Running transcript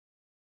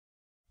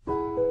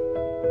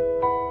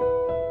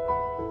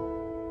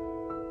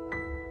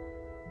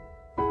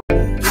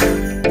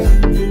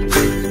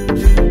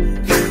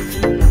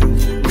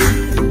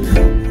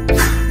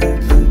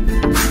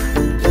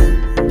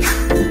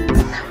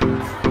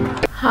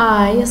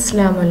Hi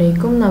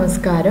അസ്സലാമലൈക്കും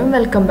നമസ്കാരം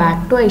welcome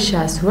back to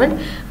Aisha's world.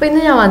 അപ്പോൾ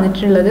ഇന്ന് ഞാൻ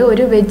വന്നിട്ടുള്ളത്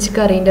ഒരു വെജ്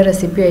കറീൻ്റെ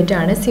റെസിപ്പി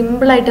ആയിട്ടാണ്.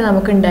 സിമ്പിളായിട്ട്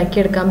നമുക്ക്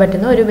ഉണ്ടാക്കിയെടുക്കാൻ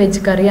പറ്റുന്ന ഒരു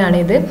വെജ്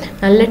കറിയാണിത്.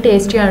 നല്ല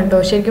ടേസ്റ്റിയാണ്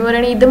കേട്ടോ. ശരിക്കും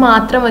പറയുകയാണെങ്കിൽ ഇത്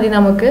മാത്രം മതി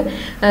നമുക്ക്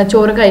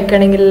ചോറ്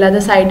കഴിക്കണമെങ്കിൽ,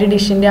 അല്ലാതെ സൈഡ്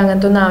ഡിഷിൻ്റെ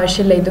അങ്ങനത്തെ ഒന്നും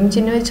ആവശ്യമില്ല. ഇതും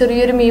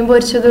ചെറിയൊരു മീൻ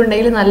പൊരിച്ചതും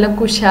ഉണ്ടെങ്കിൽ നല്ല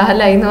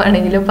കുശാലായി എന്ന്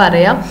വേണമെങ്കിൽ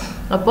പറയാം.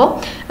 അപ്പോൾ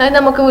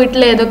നമുക്ക്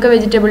വീട്ടിൽ ഏതൊക്കെ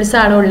വെജിറ്റബിൾസ്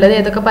ആണ് ഉള്ളത്,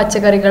 ഏതൊക്കെ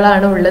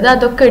പച്ചക്കറികളാണ് ഉള്ളത്,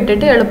 അതൊക്കെ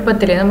ഇട്ടിട്ട്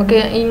എളുപ്പത്തിൽ നമുക്ക്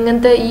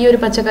ഇങ്ങനത്തെ ഈ ഒരു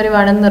പച്ചക്കറി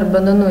വേണമെന്ന്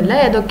നിർബന്ധമൊന്നുമില്ല,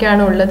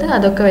 ഏതൊക്കെയാണ് ഉള്ളത്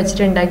അതൊക്കെ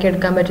വെച്ചിട്ട്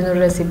ഉണ്ടാക്കിയെടുക്കാൻ പറ്റുന്ന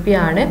ഒരു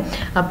റെസിപ്പിയാണ്.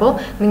 അപ്പോൾ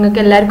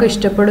നിങ്ങൾക്ക് എല്ലാവർക്കും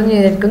ഇഷ്ടപ്പെടും എന്ന്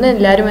വിചാരിക്കുന്നു.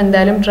 എല്ലാവരും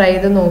എന്തായാലും ട്രൈ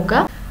ചെയ്ത്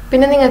നോക്കുക.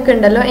 പിന്നെ നിങ്ങൾക്ക്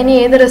ഉണ്ടല്ലോ ഇനി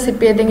ഏത്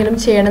റെസിപ്പി ഏതെങ്കിലും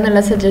ചെയ്യണം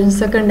എന്നുള്ള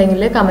സജഷൻസ് ഒക്കെ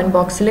ഉണ്ടെങ്കിൽ കമൻറ്റ്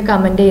ബോക്സിൽ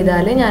കമൻറ്റ്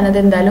ചെയ്താൽ ഞാനത്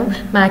എന്തായാലും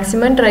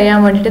മാക്സിമം ട്രൈ ചെയ്യാൻ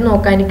വേണ്ടിയിട്ട്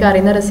നോക്കാം. എനിക്ക്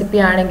അറിയുന്ന റെസിപ്പി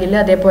ആണെങ്കിൽ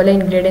അതേപോലെ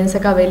ഇൻഗ്രീഡിയൻസ്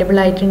ഒക്കെ അവൈലബിൾ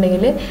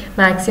ആയിട്ടുണ്ടെങ്കിൽ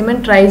മാക്സിമം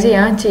ട്രൈ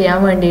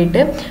ചെയ്യാൻ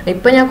വേണ്ടിയിട്ട്.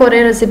 ഇപ്പോൾ ഞാൻ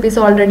കുറേ റെസിപ്പീസ്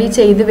ഓൾറെഡി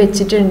ചെയ്ത്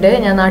വെച്ചിട്ടുണ്ട്,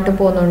 ഞാൻ നാട്ടിൽ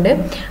പോകുന്നുണ്ട്.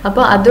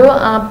 അപ്പോൾ അത്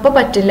അപ്പോൾ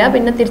പറ്റില്ല,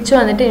 പിന്നെ തിരിച്ചു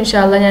വന്നിട്ട്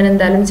ഇൻഷാല്ല ഞാൻ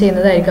എന്തായാലും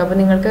ചെയ്യുന്നതായിരിക്കും. അപ്പോൾ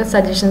നിങ്ങൾക്ക്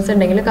സജഷൻസ്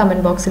ഉണ്ടെങ്കിൽ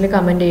കമൻറ്റ് ബോക്സിൽ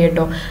കമൻറ്റ്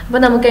ചെയ്യട്ടോ.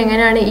 അപ്പോൾ നമുക്ക്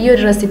എങ്ങനെയാണ് ഈ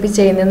ഒരു റെസിപ്പി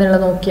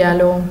ചെയ്യുന്നതെന്നുള്ളത്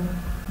നോക്കിയാലോ.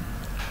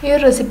 ഈ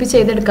ഒരു റെസിപ്പി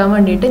ചെയ്തെടുക്കാൻ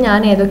വേണ്ടിയിട്ട്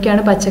ഞാൻ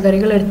ഏതൊക്കെയാണ്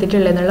പച്ചക്കറികൾ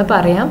എടുത്തിട്ടുള്ളതെന്നുള്ള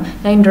പറയാം.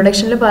 ഞാൻ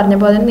ഇൻട്രൊഡക്ഷനിൽ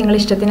പറഞ്ഞപ്പോൾ തന്നെ നിങ്ങൾ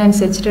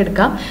ഇഷ്ടത്തിനനുസരിച്ചിട്ട്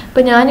എടുക്കാം.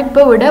 അപ്പോൾ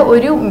ഞാനിപ്പോൾ ഇവിടെ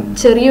ഒരു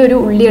ചെറിയൊരു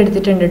ഉള്ളി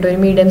എടുത്തിട്ടുണ്ട് കേട്ടോ, ഒരു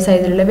മീഡിയം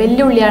സൈസിലുള്ള.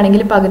 വലിയ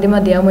ഉള്ളിയാണെങ്കിൽ പകുതി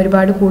മതിയാവും,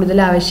 ഒരുപാട്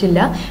കൂടുതൽ ആവശ്യമില്ല.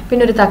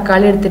 പിന്നെ ഒരു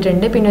തക്കാളി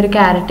എടുത്തിട്ടുണ്ട്, പിന്നെ ഒരു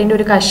ക്യാരറ്റിൻ്റെ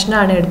ഒരു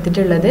കഷ്ണമാണ്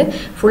എടുത്തിട്ടുള്ളത്.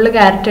 ഫുള്ള്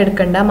ക്യാരറ്റ്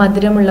എടുക്കണ്ട,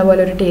 മധുരമുള്ള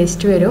പോലെ ഒരു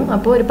ടേസ്റ്റ് വരും.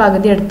 അപ്പോൾ ഒരു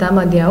പകുതി എടുത്താൽ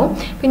മതിയാവും.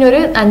 പിന്നെ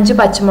ഒരു 5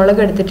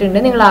 പച്ചമുളക് എടുത്തിട്ടുണ്ട്.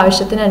 നിങ്ങൾ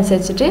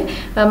ആവശ്യത്തിനനുസരിച്ചിട്ട്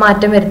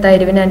മാറ്റം വരുത്താം,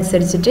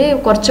 എരിവിനനുസരിച്ചിട്ട്.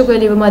 കുറച്ചൊക്കെ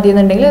എരിവ് മതി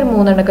എന്നുണ്ടെങ്കിൽ ഒരു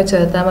 3 എണ്ണമൊക്കെ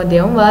ചേർത്താൽ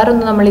മതിയാവും.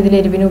 വേറൊന്നും നമ്മൾ ഇതിൽ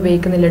എരിവിന്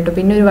ഉപയോഗിക്കുന്നില്ല കേട്ടോ.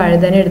 പിന്നെ ഒരു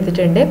വഴുതന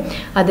എടുത്തിട്ടുണ്ട്.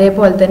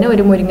 അതേപോലെ തന്നെ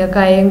ഒരു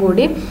മുരിങ്ങക്കായയും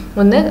കൂടി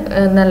ഒന്ന്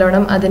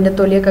നല്ലോണം അതിൻ്റെ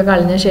തൊലിയൊക്കെ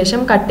കളഞ്ഞ ശേഷം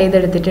കട്ട്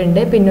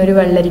ചെയ്തെടുത്തിട്ടുണ്ട്. പിന്നെ ഒരു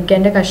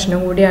വെള്ളരിക്കേൻ്റെ കഷ്ണം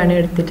കൂടിയാണ്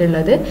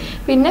എടുത്തിട്ടുള്ളത്.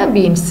 പിന്നെ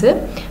ബീൻസ്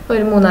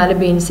ഒരു 3-4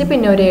 ബീൻസ്,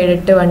 പിന്നെ ഒരു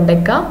 7-8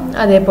 വെണ്ടയ്ക്ക,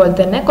 അതേപോലെ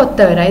തന്നെ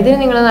കൊത്തവര. ഇതിന്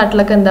നിങ്ങളുടെ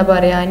നാട്ടിലൊക്കെ എന്താ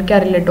പറയുക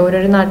എനിക്കറിയില്ല കേട്ടോ,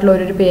 ഓരോരോ നാട്ടിൽ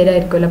ഓരോരോ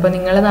പേരായിരിക്കുമല്ലോ. അപ്പോൾ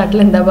നിങ്ങളുടെ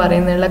നാട്ടിൽ എന്താ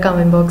പറയുന്നുള്ള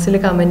കമൻറ്റ് ബോക്സിൽ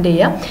കമൻറ്റ്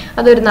ചെയ്യുക.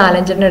 അതൊരു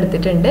 4-5 എണ്ണം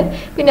എടുത്തിട്ടുണ്ട്.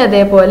 പിന്നെ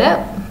അതേപോലെ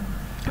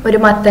ഒരു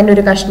മത്തൻ്റെ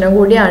ഒരു കഷ്ണം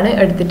കൂടിയാണ്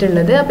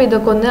എടുത്തിട്ടുള്ളത്. അപ്പോൾ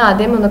ഇതൊക്കെ ഒന്ന്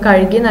ആദ്യം ഒന്ന്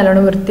കഴുകി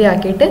നല്ലോണം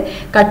വൃത്തിയാക്കിയിട്ട്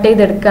കട്ട്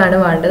ചെയ്തെടുക്കുകയാണ്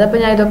വേണ്ടത്. അപ്പോൾ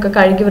ഞാൻ ഇതൊക്കെ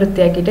കഴുകി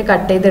വൃത്തിയാക്കിയിട്ട്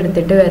കട്ട്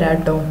ചെയ്തെടുത്തിട്ട് വരാം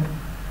കേട്ടോ.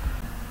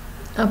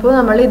 അപ്പോൾ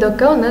നമ്മൾ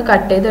ഇതൊക്കെ ഒന്ന്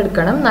കട്ട്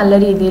ചെയ്തെടുക്കണം നല്ല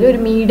രീതിയിൽ. ഒരു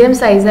മീഡിയം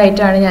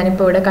സൈസായിട്ടാണ്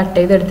ഞാനിപ്പോൾ ഇവിടെ കട്ട്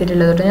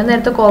ചെയ്തെടുത്തിട്ടുള്ളത് കേട്ടോ. ഞാൻ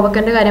നേരത്തെ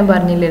കോവക്കൻ്റെ കാര്യം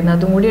പറഞ്ഞില്ലായിരുന്നു,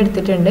 അതും കൂടി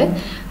എടുത്തിട്ടുണ്ട്.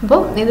 അപ്പോൾ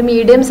ഇത്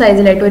മീഡിയം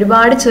സൈസിലായിട്ട്,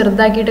 ഒരുപാട്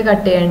ചെറുതാക്കിയിട്ട്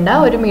കട്ട് ചെയ്യേണ്ട,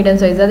 ഒരു മീഡിയം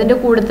സൈസ്. അതിൻ്റെ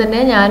കൂടെ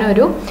തന്നെ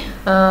ഞാനൊരു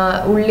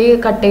ഉള്ളി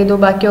കട്ട് ചെയ്തു.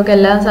 ബാക്കിയൊക്കെ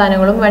എല്ലാ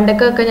സാധനങ്ങളും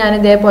വെണ്ടക്കൊക്കെ ഞാൻ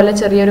ഇതേപോലെ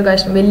ചെറിയൊരു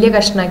വലിയ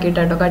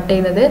കഷ്ണമാക്കിയിട്ടാട്ടോ കട്ട്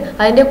ചെയ്യുന്നത്.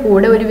 അതിൻ്റെ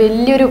കൂടെ ഒരു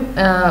വലിയൊരു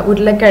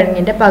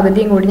ഉരുളക്കിഴങ്ങിൻ്റെ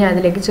പകുതിയും കൂടി ഞാൻ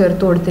അതിലേക്ക്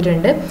ചേർത്ത്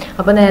കൊടുത്തിട്ടുണ്ട്.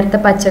 അപ്പോൾ നേരത്തെ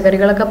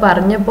പച്ചക്കറികളൊക്കെ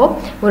പറഞ്ഞപ്പോൾ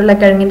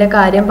ഉരുളക്കിഴങ്ങിൻ്റെ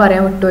കാര്യം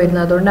പറയാൻ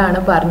വിട്ടുവരുന്നു,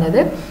 അതുകൊണ്ടാണ് പറഞ്ഞത്.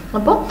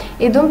 അപ്പോൾ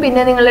ഇതും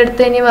പിന്നെ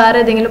നിങ്ങളെടുത്ത് ഇനി വേറെ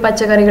ഏതെങ്കിലും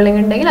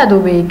പച്ചക്കറികളുണ്ടെങ്കിൽ അത്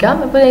ഉപയോഗിക്കാം.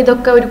 അപ്പോൾ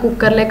ഇതൊക്കെ ഒരു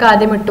കുക്കറിലേക്ക്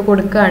ആദ്യം ഇട്ട്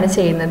കൊടുക്കുകയാണ്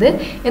ചെയ്യുന്നത്.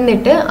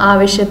 എന്നിട്ട്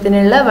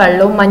ആവശ്യത്തിനുള്ള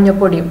വെള്ളവും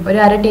മഞ്ഞൾപ്പൊടിയും, ഒരു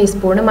 1/2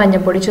 ടീസ്പൂണ്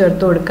മഞ്ഞൾപ്പൊടി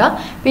ചേർത്ത് കൊടുക്കുക.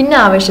 പിന്നെ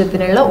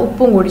ആവശ്യത്തിനുള്ള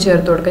ഉപ്പും കൂടി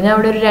ചേർത്ത് കൊടുക്കുക. ഞാൻ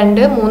ഇവിടെ ഒരു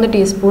 2-3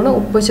 ടീസ്പൂണ്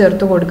ഉപ്പ്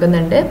ചേർത്ത്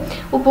കൊടുക്കുന്നുണ്ട്.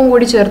 ഉപ്പും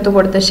കൂടി ചേർത്ത്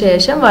കൊടുത്ത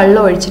ശേഷം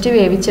വെള്ളം ഒഴിച്ചിട്ട്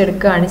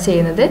വേവിച്ചെടുക്കുകയാണ്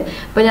ചെയ്യുന്നത്.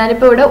 അപ്പോൾ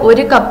ഞാനിപ്പോൾ ഇവിടെ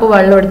 1 കപ്പ്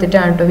വെള്ളം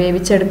എടുത്തിട്ടാണ് കേട്ടോ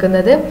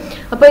വേവിച്ചെടുക്കുന്നത്.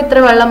 അപ്പോൾ ഇത്ര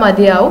വെള്ളം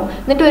മതിയാവും.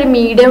 എന്നിട്ട് ഒരു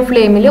മീഡിയം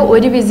ഫ്ലെയിമിൽ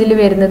 1 വിസിൽ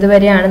വരുന്നത്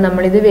വരെയാണ്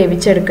നമ്മളിത്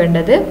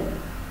വേവിച്ചെടുക്കേണ്ടത്.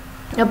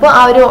 അപ്പോൾ ആ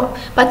ഒരു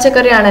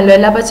പച്ചക്കറിയാണല്ലോ,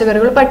 എല്ലാ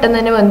പച്ചക്കറികളും പെട്ടെന്ന്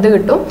തന്നെ വെന്ത്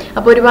കിട്ടും.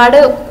 അപ്പോൾ ഒരുപാട്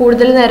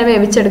കൂടുതൽ നേരം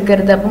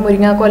വേവിച്ചെടുക്കരുത്. അപ്പം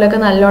മുരിങ്ങാക്കോലൊക്കെ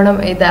നല്ലോണം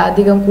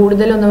അധികം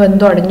കൂടുതലൊന്ന്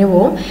വെന്ത് ഉടഞ്ഞു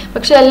പോകും.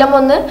 പക്ഷെ എല്ലാം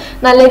ഒന്ന്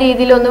നല്ല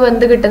രീതിയിൽ ഒന്ന്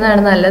വെന്ത്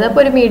കിട്ടുന്നതാണ് നല്ലത്.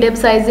 അപ്പോൾ ഒരു മീഡിയം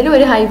സൈസിൽ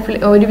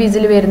ഒരു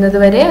വിസിൽ വരുന്നത്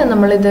വരെ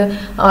നമ്മളിത്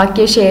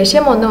ആക്കിയ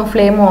ശേഷം ഒന്ന്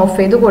ഫ്ലെയിം ഓഫ്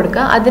ചെയ്ത്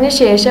കൊടുക്കുക. അതിന്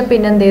ശേഷം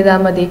പിന്നെ എന്ത്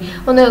ചെയ്താൽ മതി,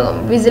 ഒന്ന്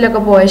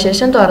വിസിലൊക്കെ പോയ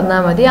ശേഷം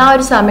തുറന്നാൽ മതി. ആ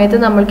ഒരു സമയത്ത്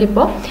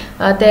നമ്മൾക്കിപ്പോൾ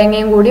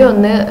തേങ്ങയും കൂടി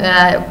ഒന്ന്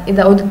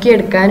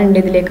ഒതുക്കിയെടുക്കാനുണ്ട്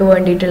ഇതിലേക്ക്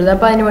വേണ്ടിയിട്ടുള്ളത്.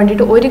 അപ്പോൾ അതിന്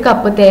വേണ്ടിയിട്ട് 1 കപ്പ്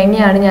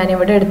തേങ്ങയാണ്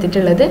ഞാനിവിടെ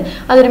എടുത്തിട്ടുള്ളത്.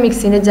 അതൊരു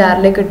മിക്സിൻ്റെ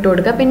ജാറിലേക്ക് ഇട്ട്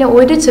കൊടുക്കുക. പിന്നെ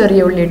ഒരു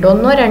ചെറിയ ഉള്ളി ഇട്ട്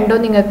 1-2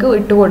 നിങ്ങൾക്ക്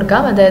ഇട്ട്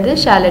കൊടുക്കാം, അതായത്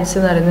ഷാലറ്റ്സ്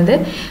എന്ന് പറയുന്നത്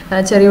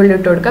ചെറിയ ഉള്ളി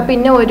ഇട്ട് കൊടുക്കുക.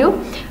 പിന്നെ ഒരു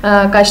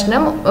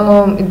കഷ്ണം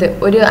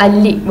ഒരു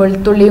അല്ലി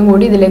വെളുത്തുള്ളിയും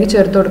കൂടി ഇതിലേക്ക്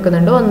ചേർത്ത്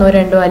കൊടുക്കുന്നുണ്ട്.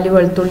 1-2 അല്ലി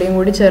വെളുത്തുള്ളിയും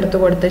കൂടി ചേർത്ത്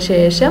കൊടുത്ത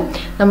ശേഷം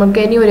നമുക്ക്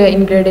ഇനി ഒരു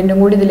ഇൻഗ്രീഡിയൻറ്റും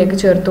കൂടി ഇതിലേക്ക്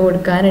ചേർത്ത്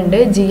കൊടുക്കാനുണ്ട്.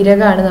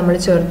 ജീരകമാണ് നമ്മൾ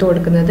ചേർത്ത്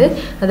കൊടുക്കുന്നത്,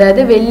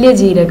 അതായത് വലിയ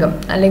ജീരകം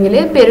അല്ലെങ്കിൽ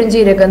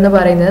പെരുംജീരകം എന്ന്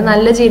പറയുന്നത്.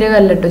 നല്ല ജീരകം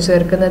അല്ല കേട്ടോ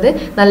ചേർക്കുന്നത്,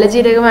 നല്ല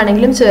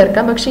ജീരകമാണെങ്കിലും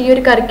ചേർക്കാം. പക്ഷേ ഈ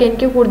ഒരു കറിക്ക്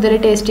എനിക്ക് കൂടുതൽ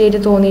ടേസ്റ്റ് ആയിട്ട്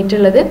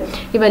തോന്നിയിട്ടുള്ളത്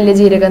ഈ വലിയ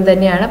ജീരകം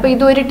തന്നെയാണ്. അപ്പോൾ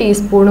ഇത് 1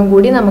 ടീസ്പൂണും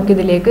കൂടി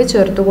നമുക്കിതിലേക്ക്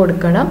ചേർത്ത്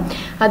കൊടുക്കണം.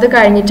 അത്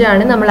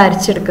കഴിഞ്ഞിട്ടാണ് നമ്മൾ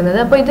അരച്ചെടുക്കുന്നത്.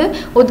 അപ്പോൾ ഇത്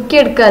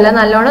ഒതുക്കിയെടുക്കുകയല്ല,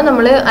 നല്ലോണം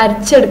നമ്മൾ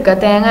അരച്ചെടുക്കുക.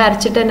 തേങ്ങ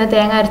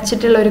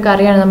അരച്ചിട്ടുള്ള ഒരു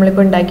കറിയാണ്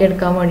നമ്മളിപ്പോൾ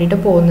ഉണ്ടാക്കിയെടുക്കാൻ വേണ്ടിയിട്ട്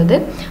പോകുന്നത്.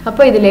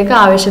 അപ്പോൾ ഇതിലേക്ക്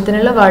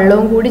ആവശ്യത്തിനുള്ള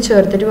വെള്ളവും കൂടി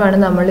ചേർത്തിട്ട് വേണം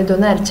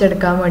നമ്മളിതൊന്ന്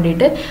അരച്ചെടുക്കാൻ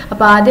വേണ്ടിയിട്ട്.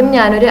 അപ്പോൾ ആദ്യം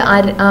ഞാനൊരു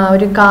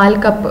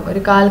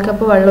 1/4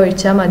 കപ്പ് വെള്ളം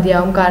ഒഴിച്ചാൽ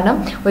മതിയാവും. കാരണം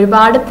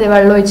ഒരുപാട്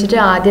വെള്ളം ഒഴിച്ചിട്ട്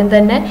ആദ്യം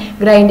തന്നെ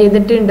ഗ്രൈൻഡ്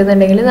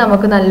ചെയ്തിട്ടുണ്ടെന്നുണ്ടെങ്കിൽ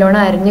നമുക്ക്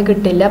നല്ലോണം അരിഞ്ഞ് അരഞ്ഞ്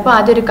കിട്ടില്ല. അപ്പോൾ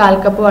ആദ്യം ഒരു 1/4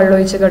 കപ്പ് വെള്ളം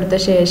ഒഴിച്ച് കൊടുത്ത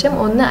ശേഷം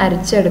ഒന്ന്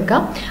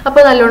അരച്ചെടുക്കാം.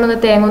 അപ്പോൾ നല്ലോണം ഒന്ന്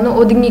തേങ്ങ ഒന്ന്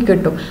ഒതുങ്ങി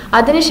കിട്ടും.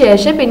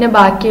 അതിനുശേഷം പിന്നെ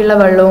ബാക്കിയുള്ള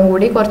വെള്ളവും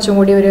കൂടി കുറച്ചും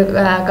കൂടി ഒരു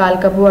 1/4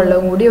 കപ്പ്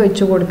വെള്ളവും കൂടി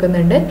ഒഴിച്ച്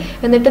കൊടുക്കുന്നുണ്ട്.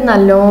 എന്നിട്ട്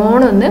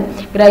നല്ലോണം ഒന്ന്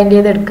ഗ്രൈൻഡ്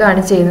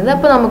ചെയ്തെടുക്കുകയാണ് ചെയ്യുന്നത്.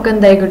 അപ്പോൾ നമുക്ക്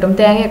എന്തായി കിട്ടും,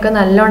 തേങ്ങയൊക്കെ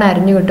നല്ലോണം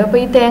അരിഞ്ഞു കിട്ടും. അപ്പോൾ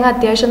ഈ തേങ്ങ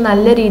അത്യാവശ്യം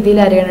നല്ല രീതിയിൽ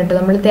അരയണം കേട്ടോ.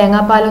 നമ്മൾ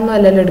തേങ്ങാപ്പാലൊന്നും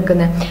അല്ലല്ലോ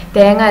എടുക്കുന്നത്,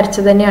 തേങ്ങ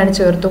അരച്ച് തന്നെയാണ്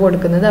ചേർത്ത്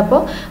കൊടുക്കുന്നത്.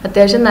 അപ്പോൾ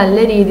അത്യാവശ്യം നല്ല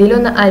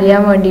രീതിയിലൊന്ന്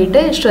അരിയാൻ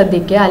വേണ്ടിയിട്ട്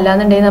ശ്രദ്ധിക്കുക,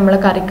 അല്ലാന്നുണ്ടെങ്കിൽ നമ്മളെ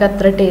കറിക്ക്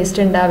അത്ര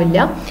ടേസ്റ്റ് ഉണ്ടാവില്ല.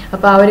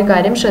 അപ്പോൾ ആ ഒരു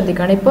കാര്യം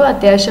ശ്രദ്ധിക്കണം. ഇപ്പോൾ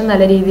അത്യാവശ്യം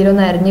നല്ല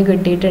രീതിയിലൊന്ന് അരിഞ്ഞ്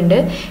കിട്ടിയിട്ടുണ്ട്.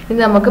 ഇനി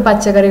നമുക്ക്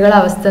പച്ചക്കറികളുടെ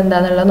അവസ്ഥ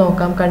എന്താണെന്നുള്ളത്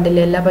നോക്കാം.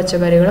 കണ്ടില്ലേ, എല്ലാ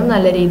പച്ചക്കറികളും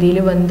നല്ല രീതിയിൽ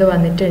വെന്ത്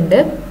വന്നിട്ടുണ്ട്.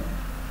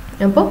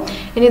 അപ്പോൾ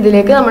ഇനി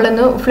ഇതിലേക്ക്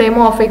നമ്മളൊന്ന് ഫ്ലെയിം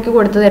ഓഫേക്ക്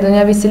കൊടുത്തതായിരുന്നു.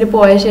 ഞാൻ വിസിൽ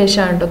പോയ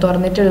ശേഷമാണ് കേട്ടോ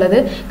തുറന്നിട്ടുള്ളത്.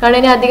 കാരണം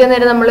ഇനി അധികം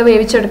നേരം നമ്മൾ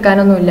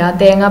വേവിച്ചെടുക്കാനൊന്നുമില്ല.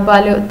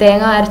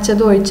 തേങ്ങ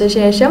അരച്ചത് ഒഴിച്ച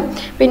ശേഷം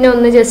പിന്നെ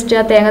ഒന്ന് ജസ്റ്റ്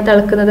ആ തേങ്ങ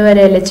തിളക്കുന്നത്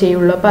വരെയല്ലേ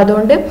ചെയ്യുള്ളൂ. അപ്പോൾ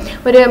അതുകൊണ്ട്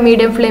ഒരു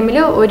മീഡിയം ഫ്ലെയിമിൽ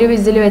ഒരു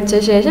വിസിൽ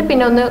വെച്ച ശേഷം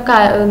പിന്നെ ഒന്ന്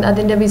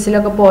അതിൻ്റെ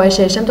വിസിലൊക്കെ പോയ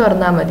ശേഷം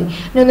തുറന്നാൽ മതി.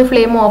 ഇനി ഒന്ന്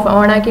ഫ്ലെയിം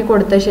ഓണാക്കി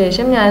കൊടുത്ത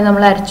ശേഷം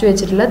നമ്മൾ അരച്ചു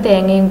വെച്ചിട്ടുള്ള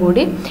തേങ്ങയും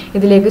കൂടി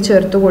ഇതിലേക്ക്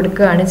ചേർത്ത്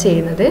കൊടുക്കുകയാണ്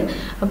ചെയ്യുന്നത്.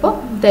 അപ്പോൾ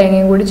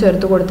തേങ്ങയും കൂടി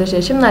ചേർത്ത് കൊടുത്ത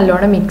ശേഷം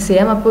നല്ലോണം മിക്സ്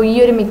ചെയ്യാം. അപ്പോൾ ഈ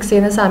ഒരു മിക്സ്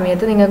ചെയ്യുന്ന സമയത്ത്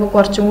നിങ്ങൾക്ക്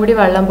കുറച്ചും കൂടി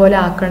വെള്ളം പോലെ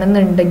ആക്കണം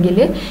എന്നുണ്ടെങ്കിൽ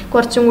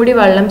കുറച്ചും കൂടി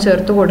വെള്ളം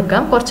ചേർത്ത്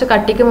കൊടുക്കാം. കുറച്ച്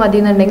കട്ടിക്ക് മതി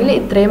എന്നുണ്ടെങ്കിൽ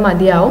ഇത്രയും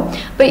മതിയാവും.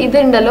 അപ്പോൾ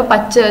ഇതുണ്ടല്ലോ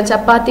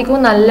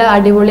ചപ്പാത്തിക്കും നല്ല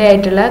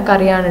അടിപൊളിയായിട്ടുള്ള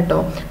കറിയാണ് കേട്ടോ.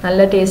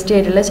 നല്ല ടേസ്റ്റി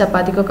ആയിട്ടുള്ള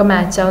ചപ്പാത്തിക്കൊക്കെ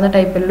മാച്ച് ആവുന്ന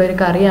ടൈപ്പിലുള്ള ഒരു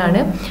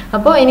കറിയാണ്.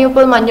 അപ്പോൾ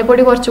ഇനിയിപ്പോൾ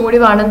മഞ്ഞൾപ്പൊടി കുറച്ചും കൂടി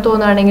വേണമെന്ന്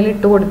തോന്നുകയാണെങ്കിൽ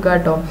ഇട്ട് കൊടുക്കുക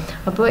കേട്ടോ.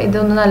 അപ്പോൾ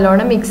ഇതൊന്ന്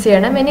നല്ലോണം മിക്സ്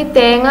ചെയ്യണം. ഇനി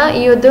തേങ്ങ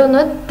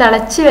ഇതൊന്ന്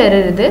തിളച്ച്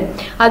വരരുത്,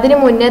 അതിന്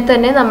മുന്നേ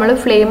തന്നെ നമ്മൾ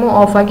ഫ്ലെയിം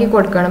ഓഫാക്കി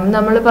കൊടുക്കണം.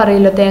 നമ്മൾ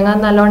പറയില്ലോ തേങ്ങ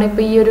നല്ലോണം,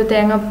 ഇപ്പോൾ ഈ ഒരു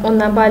തേങ്ങ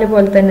 1/4 പാല്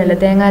പോലെ തന്നെയല്ലേ,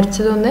 തേങ്ങ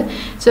അരച്ചതൊന്ന്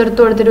ചേർത്ത്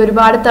കൊടുത്തിട്ട്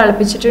ഒരുപാട്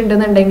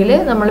തിളപ്പിച്ചിട്ടുണ്ടെന്നുണ്ടെങ്കിൽ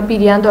നമ്മൾ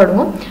പിരിയാൻ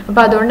തുടങ്ങും.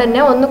 അപ്പോൾ അതുകൊണ്ട്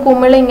തന്നെ ഒന്ന്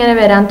കുമിള ഇങ്ങനെ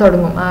വരാൻ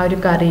തുടങ്ങും ആ ഒരു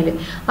കറിയിൽ.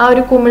 ആ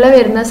ഒരു കുമിള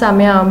വരുന്ന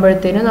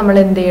സമയമാകുമ്പോഴത്തേനും നമ്മൾ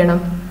എന്ത്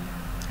ചെയ്യണം,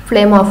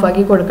 ഫ്ലെയിം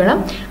ഓഫാക്കി കൊടുക്കണം.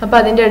 അപ്പോൾ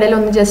അതിൻ്റെ ഇടയിൽ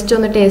ഒന്ന് ജസ്റ്റ്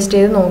ഒന്ന് ടേസ്റ്റ്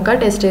ചെയ്ത് നോക്കാം.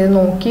 ടേസ്റ്റ് ചെയ്ത്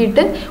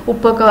നോക്കിയിട്ട്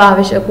ഉപ്പൊക്കെ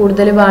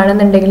കൂടുതൽ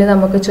വേണമെന്നുണ്ടെങ്കിൽ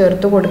നമുക്ക്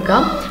ചേർത്ത്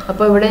കൊടുക്കാം.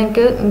 അപ്പോൾ ഇവിടെ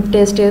എനിക്ക്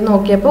ടേസ്റ്റ് ചെയ്ത്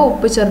നോക്കിയപ്പോൾ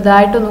ഉപ്പ്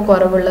ചെറുതായിട്ടൊന്ന്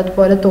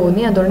കുറവുള്ളതുപോലെ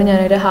തോന്നി. അതുകൊണ്ട്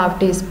ഞാനൊരു 1/2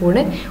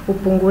 ടീസ്പൂണ്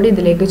ഉപ്പും കൂടി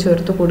ഇതിലേക്ക്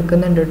ചേർത്ത്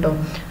കൊടുക്കുന്നുണ്ട് കേട്ടോ.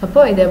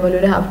 അപ്പോൾ ഇതേപോലെ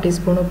ഒരു 1/2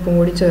 ടീസ്പൂൺ ഉപ്പും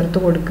കൂടി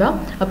ചേർത്ത് കൊടുക്കുക.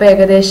 അപ്പോൾ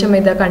ഏകദേശം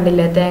ഇതാ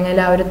കണ്ടില്ലേ,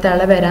 തേങ്ങയിൽ ആ ഒരു തിള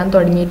വരാൻ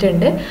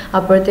തുടങ്ങിയിട്ടുണ്ട്.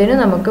 അപ്പോഴത്തേനും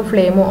നമുക്ക്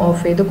ഫ്ലെയിം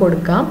ഓഫ് ചെയ്ത്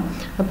കൊടുക്കാം.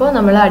 അപ്പോൾ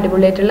നമ്മൾ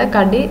അടിപൊളിയായിട്ടുള്ള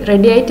കടി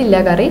റെഡി ആയിട്ടില്ല.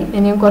 കറി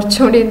ഇനിയും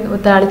കുറച്ചും കൂടി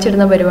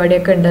താളിച്ചിടുന്ന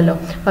പരിപാടിയൊക്കെ ഉണ്ടല്ലോ,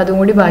 അപ്പോൾ അതും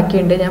കൂടി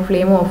ബാക്കിയുണ്ട്. ഞാൻ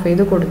ഫ്ലെയിം ഓഫ്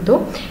ചെയ്ത് കൊടുത്തു.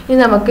 ഇനി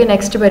നമുക്ക്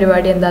നെക്സ്റ്റ്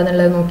പരിപാടി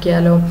എന്താണെന്നുള്ളത്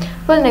നോക്കിയാലോ.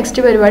 അപ്പോൾ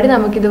നെക്സ്റ്റ് പരിപാടി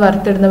നമുക്കിത്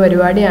വറുത്തിടുന്ന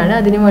പരിപാടിയാണ്.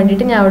 അതിന്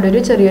വേണ്ടിയിട്ട് ഞാൻ അവിടെ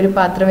ഒരു ചെറിയൊരു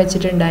പാത്രം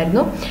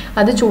വെച്ചിട്ടുണ്ടായിരുന്നു.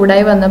 അത്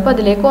ചൂടായി വന്നപ്പോൾ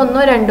അതിലേക്ക്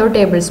 1-2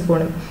 ടേബിൾ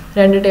സ്പൂൺ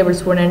 2 ടേബിൾ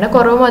സ്പൂൺ എണ്ണ,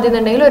 കുറവ് മതി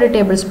എന്നുണ്ടെങ്കിൽ 1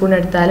 ടേബിൾ സ്പൂൺ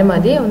എടുത്താലും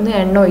മതി. ഒന്ന്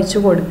എണ്ണ ഒഴിച്ച്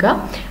കൊടുക്കുക.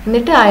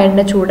 എന്നിട്ട് ആ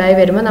എണ്ണ ചൂടായി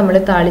വരുമ്പോൾ നമ്മൾ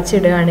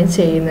താളിച്ചിടുകയാണ്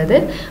ചെയ്യുന്നത്.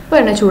 അപ്പോൾ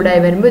എണ്ണ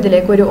ചൂടായി വരുമ്പോൾ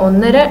ഇതിലേക്ക് ഒരു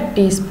 1.5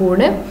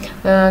 ടീസ്പൂണ്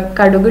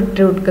കടുക്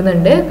ഇട്ട്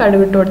കൊടുക്കുന്നുണ്ട്.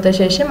 കടുക് ഇട്ട് കൊടുത്ത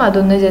ശേഷം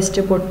അതൊന്ന്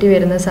ജസ്റ്റ് പൊട്ടി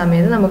വരുന്ന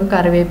സമയത്ത് നമുക്ക്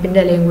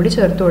കറിവേപ്പിൻ്റെ ഇലയും കൂടി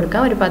ചേർത്ത്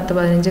കൊടുക്കാം. ഒരു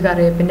 10-15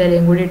 കറിവേപ്പിൻ്റെ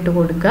ഇലയും കൂടി ഇട്ട്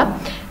കൊടുക്കുക.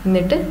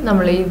 എന്നിട്ട്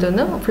നമ്മൾ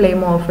ഇതൊന്ന് ഫ്ലെയിം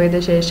ഓഫ് ചെയ്ത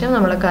ശേഷം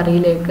നമ്മൾ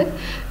കറിയിലേക്ക്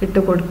ഇട്ട്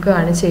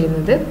കൊടുക്കുകയാണ്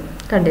ചെയ്യുന്നത്.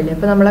 കണ്ടില്ലേ,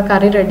 അപ്പോൾ നമ്മളെ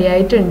കറി റെഡി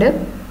ആയിട്ടുണ്ട്.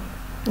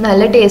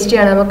 നല്ല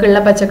ടേസ്റ്റിയാണ്. നമുക്കുള്ള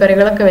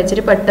പച്ചക്കറികളൊക്കെ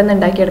വെച്ചിട്ട് പെട്ടെന്ന്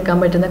ഉണ്ടാക്കിയെടുക്കാൻ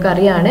പറ്റുന്ന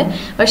കറിയാണ്.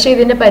 പക്ഷേ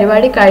ഇതിൻ്റെ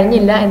പരിപാടി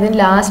കഴിഞ്ഞില്ല. ഇതിന്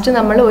ലാസ്റ്റ്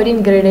നമ്മൾ ഒരു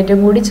ഇൻഗ്രീഡിയൻറ്റും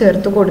കൂടി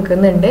ചേർത്ത്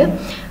കൊടുക്കുന്നുണ്ട്.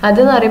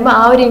 അതെന്ന് പറയുമ്പോൾ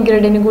ആ ഒരു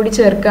ഇൻഗ്രീഡിയൻറ്റും കൂടി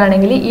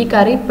ചേർക്കുകയാണെങ്കിൽ ഈ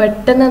കറി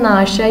പെട്ടെന്ന്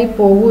നാശമായി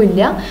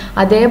പോവില്ല.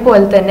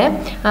 അതേപോലെ തന്നെ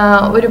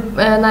ഒരു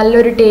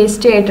നല്ലൊരു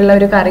ടേസ്റ്റി ആയിട്ടുള്ള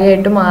ഒരു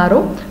കറിയായിട്ട്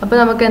മാറും. അപ്പോൾ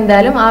നമുക്ക്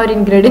എന്തായാലും ആ ഒരു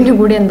ഇൻഗ്രീഡിയൻറ്റും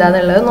കൂടി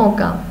എന്താണെന്നുള്ളത്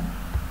നോക്കാം.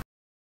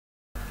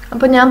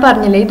 അപ്പോൾ ഞാൻ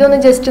പറഞ്ഞില്ലേ, ഇതൊന്ന്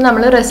ജസ്റ്റ്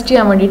നമ്മൾ റെസ്റ്റ്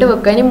ചെയ്യാൻ വേണ്ടിയിട്ട്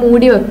വെക്കുക. ഇനി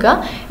മൂടി വെക്കുക.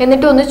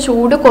 എന്നിട്ട് ഒന്ന്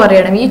ചൂട്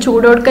കുറയണം. ഈ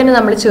ചൂടോടെ തന്നെ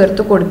നമ്മൾ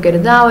ചേർത്ത്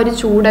കൊടുക്കരുത്. ആ ഒരു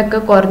ചൂടൊക്കെ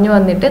കുറഞ്ഞു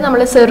വന്നിട്ട് നമ്മൾ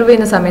സെർവ്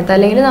ചെയ്യുന്ന സമയത്ത്,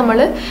 അല്ലെങ്കിൽ നമ്മൾ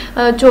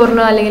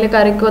ചോറിനോ അല്ലെങ്കിൽ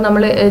കറിക്കോ,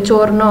 നമ്മൾ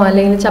ചോറിനോ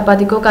അല്ലെങ്കിൽ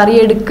ചപ്പാത്തിക്കോ കറി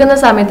എടുക്കുന്ന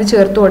സമയത്ത്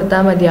ചേർത്ത്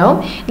കൊടുത്താൽ മതിയാവും.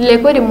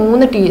 ഇതിലേക്ക് ഒരു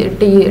 3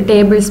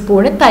 ടേബിൾ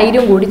സ്പൂണ്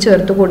തൈരും കൂടി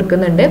ചേർത്ത്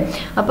കൊടുക്കുന്നുണ്ട്.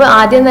 അപ്പോൾ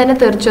ആദ്യം തന്നെ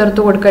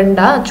ചേർത്ത് കൊടുക്കണ്ട,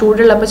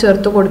 ചൂടുള്ളപ്പോൾ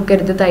ചേർത്ത്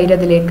കൊടുക്കരുത് തൈര്.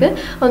 അതിലേക്ക്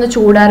ഒന്ന്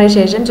ചൂടാറിയ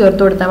ശേഷം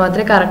ചേർത്ത് കൊടുത്താൽ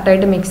മാത്രമേ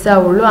കറക്റ്റായിട്ട് മിക്സ്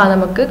ആവുള്ളൂ. ആ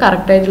നമുക്ക്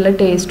കറക്റ്റായിട്ട്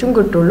ടേസ്റ്റും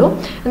കിട്ടുള്ളൂ.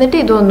 എന്നിട്ട്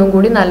ഇതൊന്നും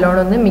കൂടി നല്ലോണം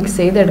ഒന്ന് മിക്സ്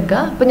ചെയ്തെടുക്കുക.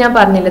 അപ്പോൾ ഞാൻ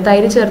പറഞ്ഞില്ലേ,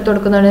 തൈര് ചേർത്ത്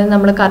കൊടുക്കുന്നതാണെങ്കിൽ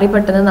നമ്മൾ കറി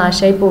പെട്ടെന്ന്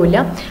നാശമായി പോവില്ല.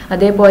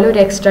 അതേപോലെ ഒരു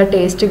എക്സ്ട്രാ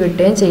ടേസ്റ്റ്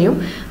കിട്ടുകയും ചെയ്യും.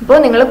 അപ്പോൾ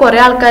നിങ്ങൾ കുറേ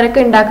ആൾക്കാരൊക്കെ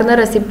ഉണ്ടാക്കുന്ന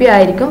റെസിപ്പി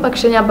ആയിരിക്കും.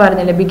 പക്ഷെ ഞാൻ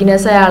പറഞ്ഞില്ലേ,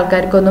 ബിഗിനേഴ്സായ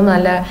ആൾക്കാർക്കൊന്നും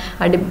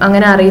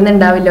അങ്ങനെ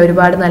അറിയുന്നുണ്ടാവില്ല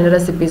ഒരുപാട് നല്ല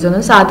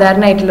റെസിപ്പീസൊന്നും,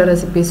 സാധാരണ ആയിട്ടുള്ള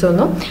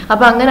റെസിപ്പീസൊന്നും.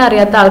 അപ്പോൾ അങ്ങനെ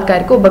അറിയാത്ത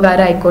ആൾക്കാർക്ക്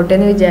ഉപകാരം ആയിക്കോട്ടെ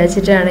എന്ന്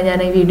വിചാരിച്ചിട്ടാണ്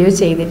ഞാൻ ഈ വീഡിയോ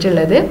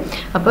ചെയ്തിട്ടുള്ളത്.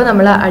 അപ്പോൾ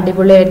നമ്മൾ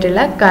അടിപൊളിയായിട്ടുള്ള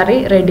കറി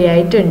റെഡി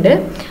ആയിട്ടുണ്ട്.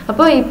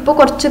 അപ്പോൾ ഇപ്പോൾ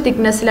കുറച്ച്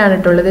തിക്നെസ്സിലാണ്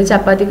ഇട്ടുള്ളത്.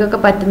 ചപ്പാത്തിക്കൊക്കെ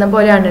പറ്റുന്ന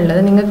പോലെയാണുള്ളത്.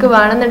 നിങ്ങൾക്ക്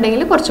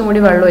വേണമെന്നുണ്ടെങ്കിൽ കുറച്ചും കൂടി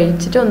വെള്ളം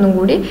ഒഴിച്ചിട്ട് ഒന്നും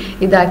കൂടി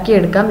ഇതാക്കി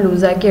എടുക്കാം,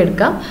 ലൂസാക്കി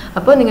എടുക്കാം.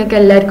 അപ്പോൾ നിങ്ങൾക്ക്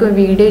എല്ലാവർക്കും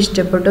വീഡിയോ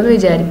ഇഷ്ടപ്പെട്ടു എന്ന്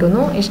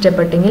വിചാരിക്കുന്നു.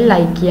 ഇഷ്ടപ്പെട്ടെങ്കിൽ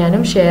ലൈക്ക്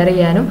ചെയ്യാനും ഷെയർ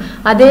ചെയ്യാനും,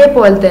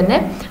 അതേപോലെ തന്നെ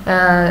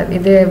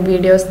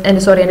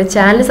എൻ്റെ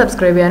ചാനൽ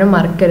സബ്സ്ക്രൈബ് ചെയ്യാനും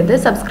മറക്കരുത്.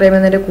 സബ്സ്ക്രൈബ്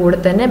ചെയ്യുന്നതിൻ്റെ കൂടെ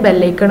തന്നെ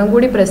ബെല്ലൈക്കണും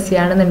കൂടി പ്രസ്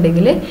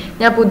ചെയ്യുകയാണെന്നുണ്ടെങ്കിൽ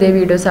ഞാൻ പുതിയ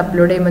വീഡിയോസ്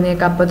അപ്ലോഡ് ചെയ്യുമ്പോൾ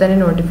നിങ്ങൾക്ക് അപ്പോൾ തന്നെ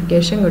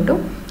നോട്ടിഫിക്കേഷൻ കിട്ടും.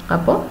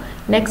 അപ്പോൾ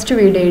നെക്സ്റ്റ്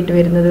വീഡിയോ ആയിട്ട്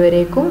വരുന്നത്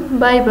വരേക്കും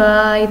ബൈ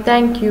ബൈ.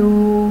 Thank you.